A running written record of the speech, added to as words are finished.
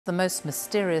The most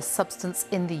mysterious substance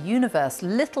in the universe.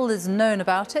 Little is known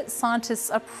about it.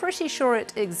 Scientists are pretty sure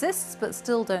it exists, but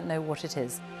still don't know what it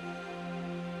is.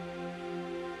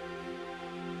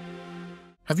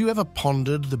 Have you ever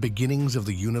pondered the beginnings of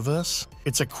the universe?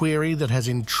 It's a query that has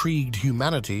intrigued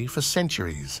humanity for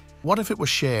centuries. What if it were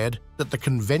shared that the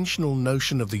conventional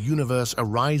notion of the universe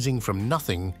arising from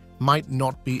nothing might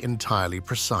not be entirely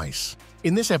precise?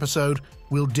 In this episode,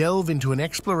 we'll delve into an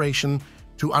exploration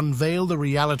to unveil the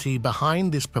reality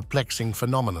behind this perplexing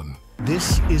phenomenon.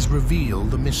 This is Reveal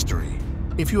the Mystery.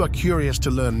 If you are curious to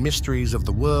learn mysteries of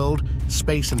the world,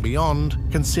 space and beyond,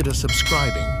 consider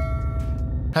subscribing.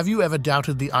 Have you ever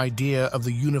doubted the idea of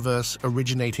the universe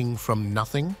originating from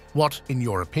nothing? What, in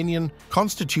your opinion,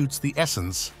 constitutes the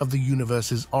essence of the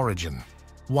universe's origin?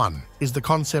 1. Is the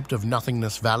concept of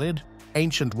nothingness valid?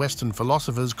 Ancient Western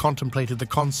philosophers contemplated the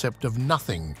concept of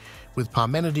nothing, with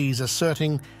Parmenides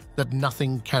asserting that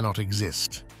nothing cannot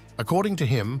exist. According to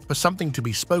him, for something to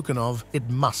be spoken of, it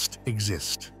must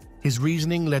exist. His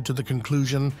reasoning led to the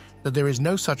conclusion that there is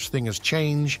no such thing as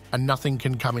change, and nothing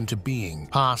can come into being,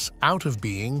 pass out of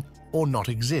being, or not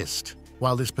exist.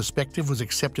 While this perspective was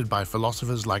accepted by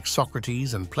philosophers like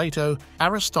Socrates and Plato,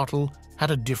 Aristotle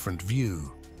had a different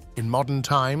view. In modern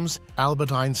times,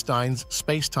 Albert Einstein's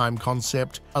space-time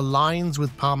concept aligns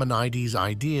with Parmenides'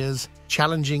 ideas,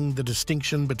 challenging the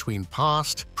distinction between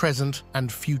past, present,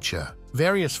 and future.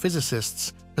 Various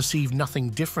physicists perceive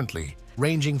nothing differently,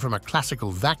 ranging from a classical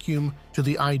vacuum to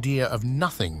the idea of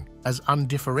nothing as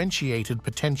undifferentiated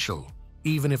potential.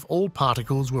 Even if all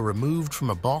particles were removed from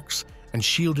a box and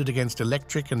shielded against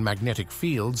electric and magnetic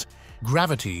fields,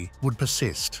 gravity would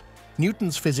persist.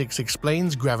 Newton's physics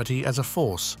explains gravity as a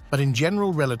force, but in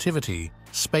general relativity,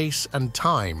 space and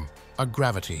time are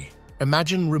gravity.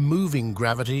 Imagine removing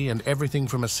gravity and everything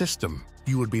from a system.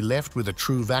 You would be left with a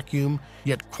true vacuum,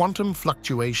 yet quantum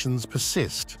fluctuations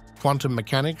persist. Quantum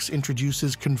mechanics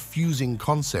introduces confusing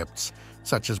concepts,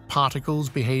 such as particles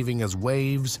behaving as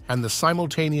waves and the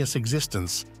simultaneous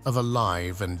existence of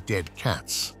alive and dead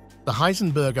cats. The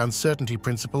Heisenberg uncertainty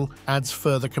principle adds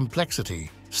further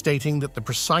complexity, stating that the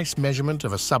precise measurement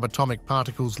of a subatomic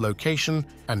particle's location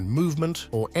and movement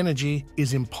or energy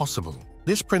is impossible.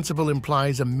 This principle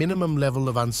implies a minimum level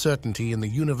of uncertainty in the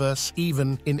universe,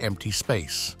 even in empty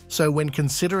space. So when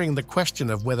considering the question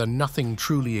of whether nothing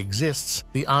truly exists,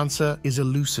 the answer is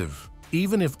elusive.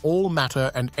 Even if all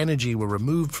matter and energy were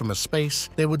removed from a space,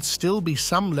 there would still be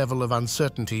some level of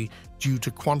uncertainty due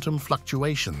to quantum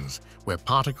fluctuations, where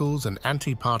particles and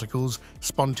antiparticles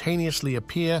spontaneously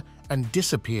appear and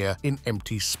disappear in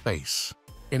empty space.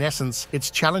 In essence,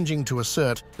 it's challenging to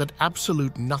assert that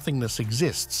absolute nothingness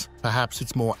exists. Perhaps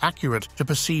it's more accurate to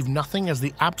perceive nothing as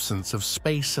the absence of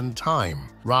space and time,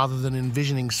 rather than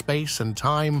envisioning space and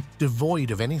time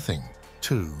devoid of anything.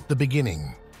 2. The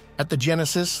beginning. At the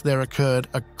Genesis, there occurred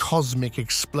a cosmic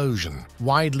explosion,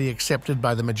 widely accepted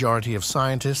by the majority of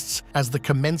scientists as the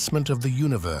commencement of the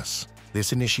universe.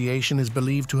 This initiation is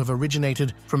believed to have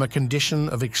originated from a condition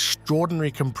of extraordinary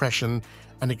compression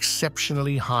and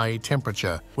exceptionally high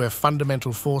temperature, where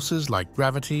fundamental forces like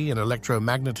gravity and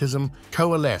electromagnetism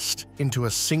coalesced into a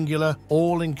singular,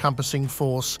 all-encompassing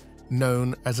force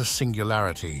known as a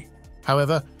singularity.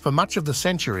 However, for much of the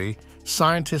century,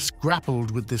 scientists grappled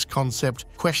with this concept,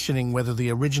 questioning whether the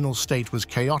original state was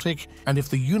chaotic and if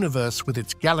the universe with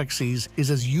its galaxies is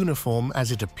as uniform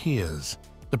as it appears.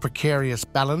 The precarious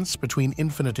balance between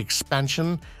infinite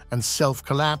expansion and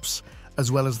self-collapse,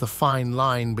 as well as the fine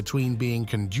line between being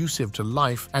conducive to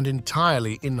life and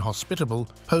entirely inhospitable,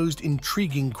 posed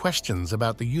intriguing questions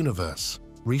about the universe.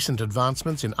 Recent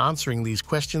advancements in answering these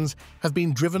questions have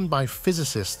been driven by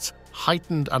physicists'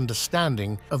 heightened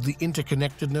understanding of the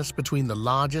interconnectedness between the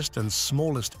largest and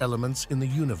smallest elements in the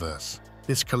universe.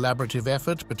 This collaborative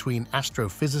effort between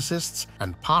astrophysicists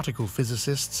and particle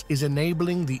physicists is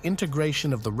enabling the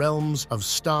integration of the realms of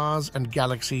stars and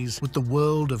galaxies with the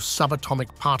world of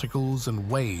subatomic particles and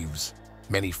waves.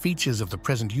 Many features of the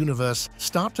present universe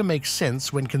start to make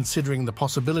sense when considering the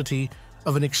possibility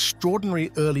of an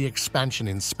extraordinary early expansion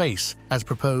in space, as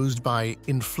proposed by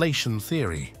inflation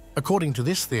theory. According to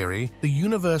this theory, the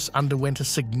universe underwent a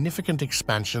significant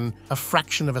expansion a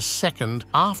fraction of a second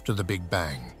after the Big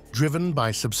Bang, driven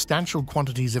by substantial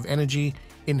quantities of energy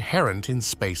inherent in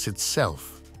space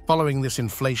itself. Following this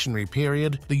inflationary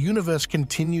period, the universe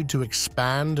continued to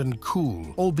expand and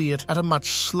cool, albeit at a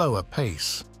much slower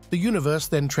pace. The universe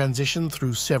then transitioned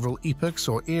through several epochs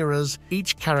or eras,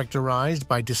 each characterized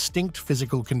by distinct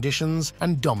physical conditions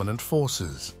and dominant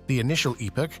forces. The initial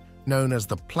epoch, known as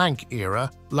the Planck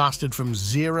era, lasted from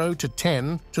 0 to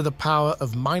 10 to the power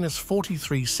of minus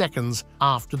 43 seconds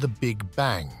after the Big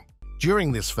Bang.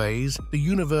 During this phase, the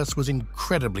universe was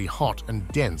incredibly hot and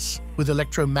dense, with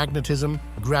electromagnetism,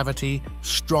 gravity,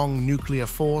 strong nuclear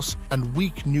force, and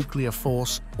weak nuclear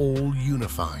force all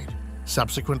unified.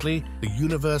 Subsequently, the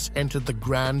universe entered the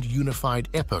Grand Unified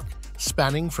Epoch,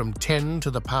 spanning from 10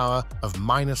 to the power of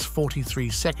minus 43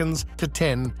 seconds to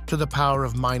 10 to the power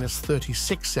of minus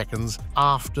 36 seconds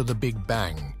after the Big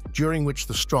Bang, during which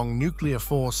the strong nuclear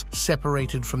force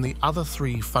separated from the other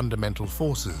three fundamental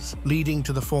forces, leading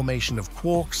to the formation of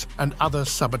quarks and other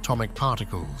subatomic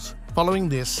particles. Following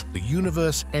this, the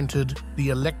universe entered the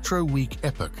electroweak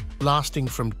epoch, lasting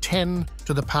from 10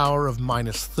 to the power of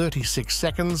minus 36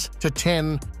 seconds to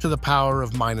 10 to the power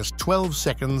of minus 12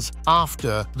 seconds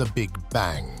after the Big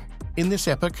Bang. In this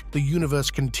epoch, the universe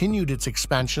continued its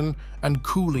expansion and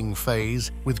cooling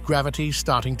phase, with gravity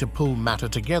starting to pull matter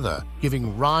together,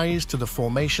 giving rise to the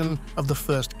formation of the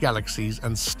first galaxies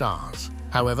and stars.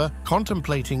 However,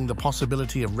 contemplating the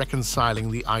possibility of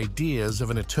reconciling the ideas of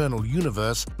an eternal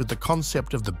universe with the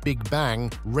concept of the Big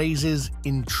Bang raises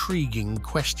intriguing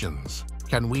questions.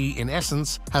 Can we, in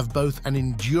essence, have both an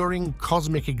enduring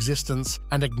cosmic existence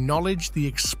and acknowledge the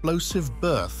explosive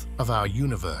birth of our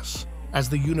universe? As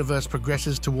the universe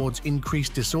progresses towards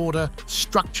increased disorder,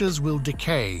 structures will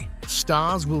decay,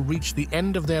 stars will reach the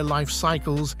end of their life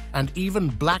cycles, and even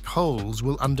black holes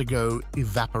will undergo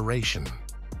evaporation.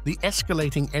 The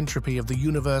escalating entropy of the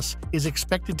universe is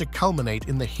expected to culminate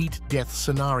in the heat-death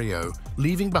scenario,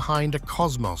 leaving behind a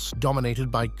cosmos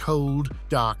dominated by cold,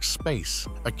 dark space,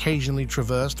 occasionally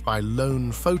traversed by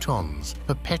lone photons,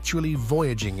 perpetually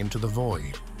voyaging into the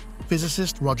void.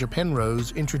 Physicist Roger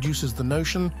Penrose introduces the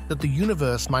notion that the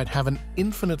universe might have an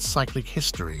infinite cyclic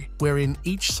history, wherein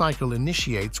each cycle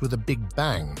initiates with a Big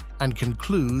Bang and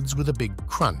concludes with a big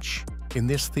crunch. In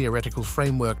this theoretical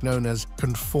framework known as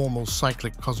conformal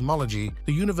cyclic cosmology,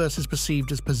 the universe is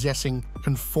perceived as possessing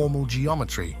conformal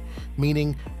geometry,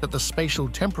 meaning that the spatial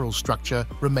temporal structure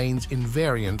remains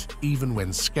invariant even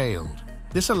when scaled.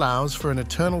 This allows for an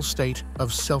eternal state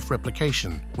of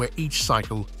self-replication, where each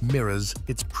cycle mirrors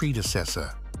its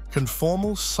predecessor.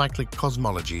 Conformal cyclic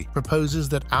cosmology proposes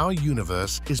that our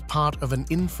universe is part of an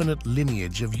infinite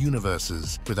lineage of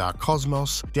universes, with our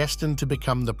cosmos destined to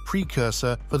become the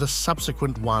precursor for the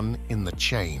subsequent one in the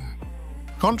chain.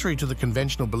 Contrary to the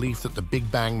conventional belief that the Big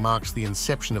Bang marks the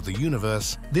inception of the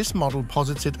universe, this model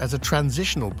posits it as a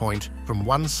transitional point from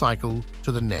one cycle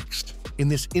to the next. In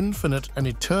this infinite and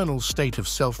eternal state of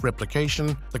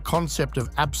self-replication, the concept of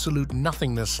absolute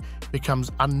nothingness becomes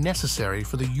unnecessary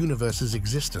for the universe's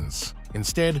existence.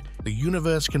 Instead, the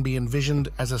universe can be envisioned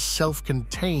as a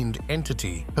self-contained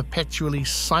entity, perpetually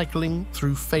cycling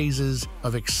through phases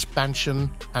of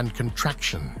expansion and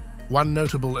contraction. One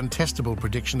notable and testable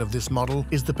prediction of this model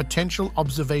is the potential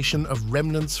observation of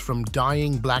remnants from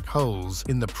dying black holes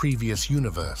in the previous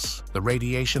universe. The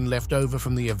radiation left over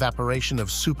from the evaporation of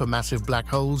supermassive black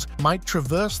holes might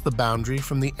traverse the boundary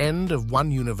from the end of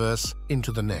one universe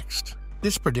into the next.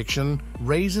 This prediction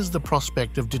raises the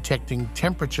prospect of detecting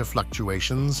temperature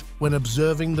fluctuations when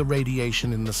observing the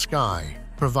radiation in the sky,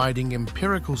 providing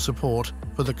empirical support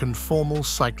for the conformal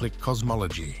cyclic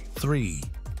cosmology. 3.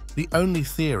 The only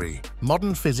theory.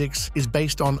 Modern physics is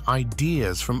based on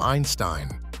ideas from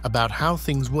Einstein about how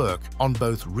things work on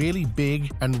both really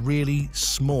big and really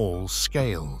small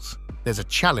scales. There's a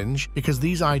challenge because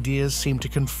these ideas seem to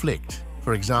conflict.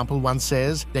 For example, one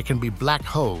says there can be black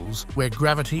holes where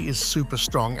gravity is super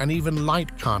strong and even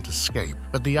light can't escape.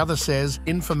 But the other says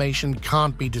information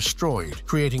can't be destroyed,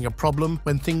 creating a problem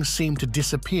when things seem to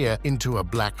disappear into a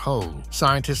black hole.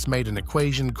 Scientists made an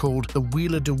equation called the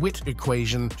Wheeler-DeWitt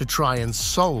equation to try and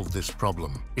solve this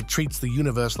problem. It treats the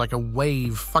universe like a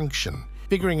wave function,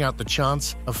 figuring out the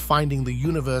chance of finding the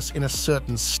universe in a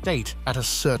certain state at a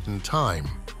certain time.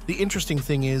 The interesting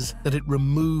thing is that it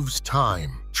removes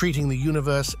time, treating the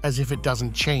universe as if it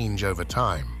doesn't change over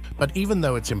time. But even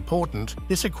though it's important,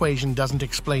 this equation doesn't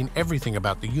explain everything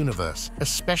about the universe,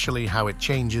 especially how it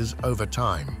changes over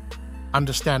time.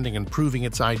 Understanding and proving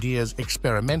its ideas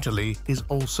experimentally is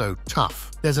also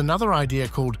tough. There's another idea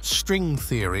called string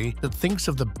theory that thinks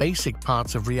of the basic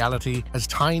parts of reality as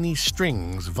tiny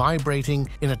strings vibrating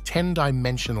in a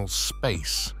 10-dimensional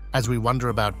space. As we wonder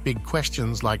about big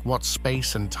questions like what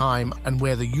space and time and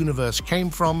where the universe came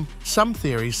from, some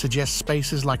theories suggest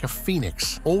space is like a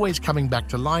phoenix, always coming back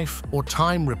to life, or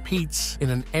time repeats in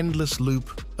an endless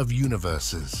loop of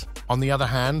universes. On the other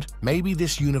hand, maybe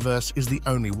this universe is the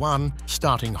only one,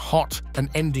 starting hot and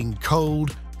ending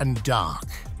cold and dark.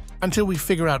 Until we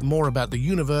figure out more about the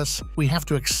universe, we have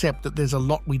to accept that there's a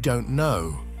lot we don't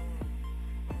know.